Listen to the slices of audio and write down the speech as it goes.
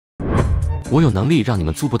我有能力让你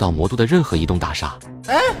们租不到魔都的任何一栋大厦。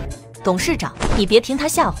董事长，你别听他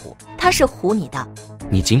吓唬，他是唬你的。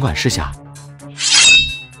你尽管试下。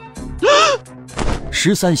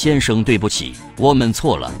13先生，对不起，我们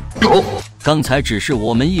错了。刚才只是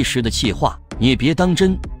我们一时的气话，你别当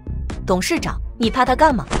真。董事长，你怕他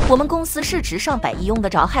干嘛？我们公司市值上百亿，用得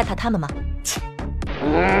着害怕他们吗？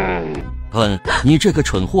你这个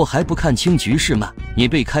蠢货还不看清局势吗？你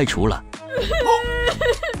被开除了。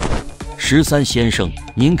13先生，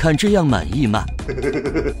您看这样满意吗？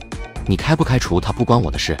你开不开除他不关我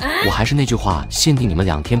的事。我还是那句话，限定你们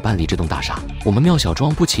2天搬离这栋大厦。我们庙小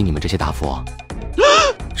装不起你们这些大佛。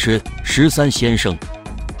13先生，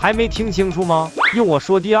还没听清楚吗？用我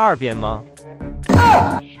说第2遍吗？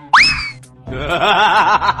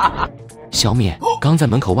小米，刚在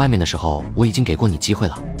门口外面的时候，我已经给过你机会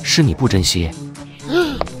了，是你不珍惜。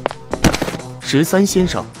13先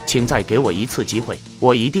生，请再给我一次机会，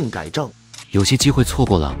我一定改正。有些机会错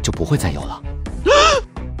过了就不会再有了。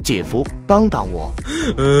姐夫，帮帮我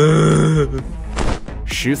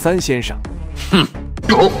！13先生，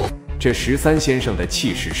这13先生的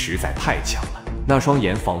气势实在太强了，那双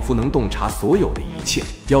眼仿佛能洞察所有的一切。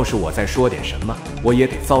要是我再说点什么，我也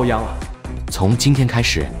得遭殃啊！从今天开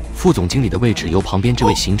始，副总经理的位置由旁边这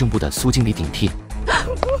位行政部的苏经理顶替。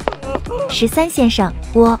13先生，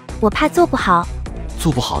我怕做不好。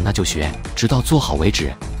做不好那就学，直到做好为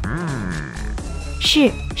止。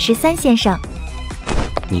是13先生。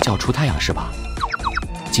你叫出太阳是吧？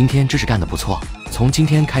今天真是干得不错，从今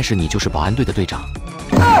天开始你就是保安队的队长。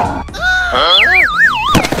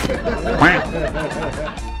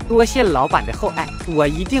多谢老板的厚爱，我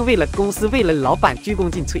一定为了公司，为了老板鞠躬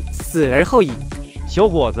尽瘁，死而后已。小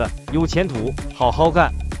伙子有前途，好好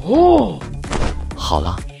干。好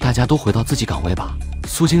了，大家都回到自己岗位吧。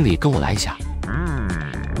苏经理，跟我来一下。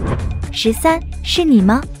13，是你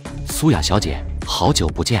吗？苏雅小姐，好久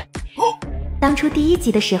不见。当初第1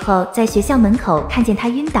集的时候，在学校门口看见他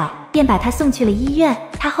晕倒，便把他送去了医院。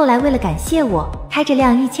他后来为了感谢我，开着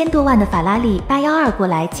辆1000多万的法拉利812过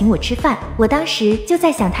来请我吃饭。我当时就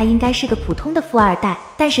在想，他应该是个普通的富二代，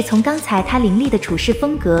但是从刚才他凌厉的处事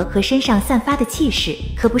风格和身上散发的气势，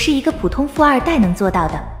可不是一个普通富二代能做到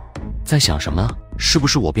的。在想什么？是不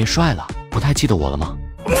是我变帅了？不太记得我了吗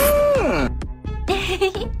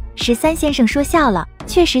？13先生说笑了，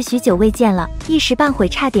确实许久未见了，一时半会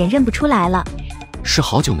差点认不出来了。是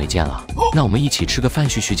好久没见了，那我们一起吃个饭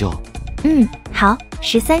叙叙旧。好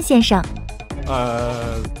，13先生。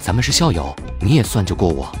咱们是校友，你也算救过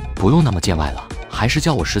我，不用那么见外了，还是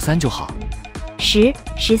叫我13就好。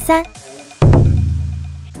13。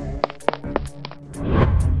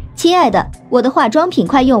亲爱的，我的化妆品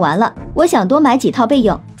快用完了，我想多买几套备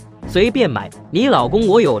用。随便买，你老公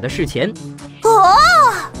我有的是钱。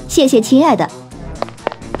谢谢亲爱的。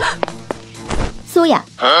苏雅。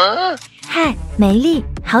嗨，梅丽，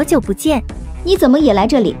好久不见。你怎么也来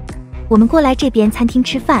这里？我们过来这边餐厅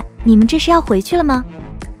吃饭，你们这是要回去了吗？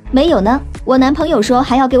没有呢，我男朋友说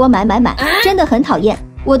还要给我买，真的很讨厌。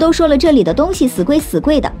我都说了这里的东西死贵死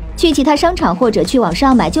贵的，去其他商场或者去网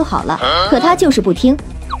上买就好了，可他就是不听。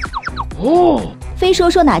非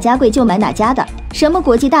说哪家贵就买哪家的，什么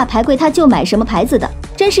国际大牌贵他就买什么牌子的，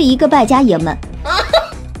真是一个败家爷们。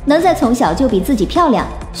能在从小就比自己漂亮，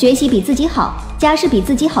学习比自己好，家世比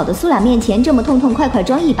自己好的苏雅面前这么痛痛快快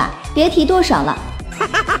装一把，别提多爽了。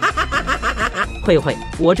慧慧，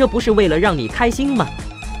我这不是为了让你开心吗？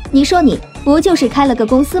你说你不就是开了个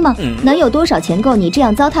公司吗？能有多少钱够你这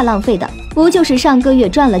样糟蹋浪费的？不就是上个月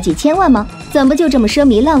赚了几千万吗？怎么就这么奢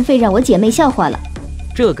靡浪费，让我姐妹笑话了？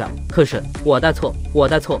这个可是我的错，我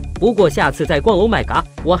的错。不过下次再逛Oh my god，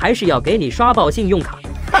我还是要给你刷爆信用卡。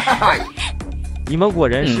你们果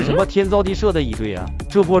然是什么天造地设的一对啊！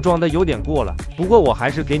这波装的有点过了，不过我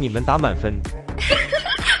还是给你们打满分。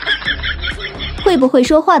会不会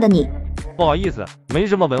说话的你？不好意思，没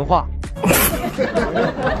什么文化。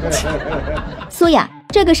苏雅，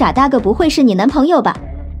这个傻大个不会是你男朋友吧？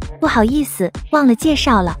不好意思，忘了介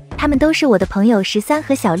绍了，他们都是我的朋友13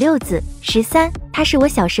和小六子。13，她是我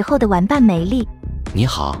小时候的玩伴梅丽。你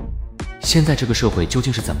好，现在这个社会究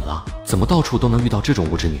竟是怎么了？怎么到处都能遇到这种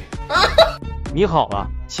物质女？你好啊，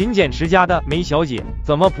勤俭持家的梅小姐，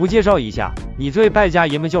怎么不介绍一下你最败家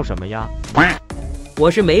爷们叫什么呀？我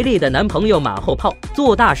是梅丽的男朋友马后炮，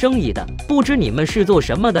做大生意的，不知你们是做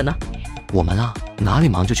什么的呢？我们啊，哪里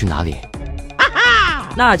忙就去哪里。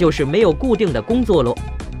那就是没有固定的工作咯。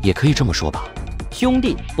也可以这么说吧。兄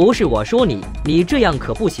弟，不是我说你，你这样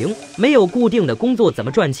可不行。没有固定的工作怎么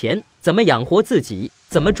赚钱？怎么养活自己？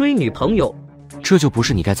怎么追女朋友？这就不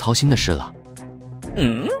是你该操心的事了。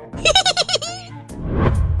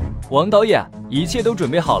王导演，一切都准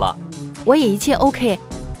备好了。我也一切 OK。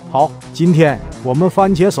好，今天我们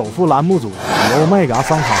番茄首富栏目组与欧麦嘎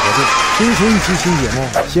商场合作推出一期新节目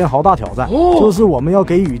——鲜豪大挑战。就是我们要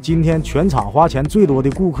给予今天全场花钱最多的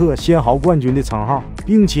顾客鲜豪冠军的称号，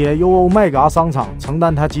并且由欧麦嘎商场承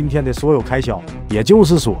担他今天的所有开销。也就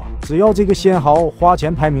是说，只要这个鲜豪花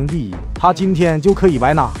钱排名第一，他今天就可以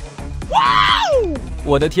白拿。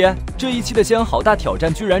我的天，这一期的鲜豪大挑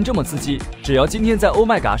战居然这么刺激！只要今天在欧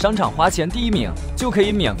麦嘎商场花钱第一名，就可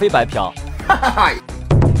以免费白嫖。哈哈哈。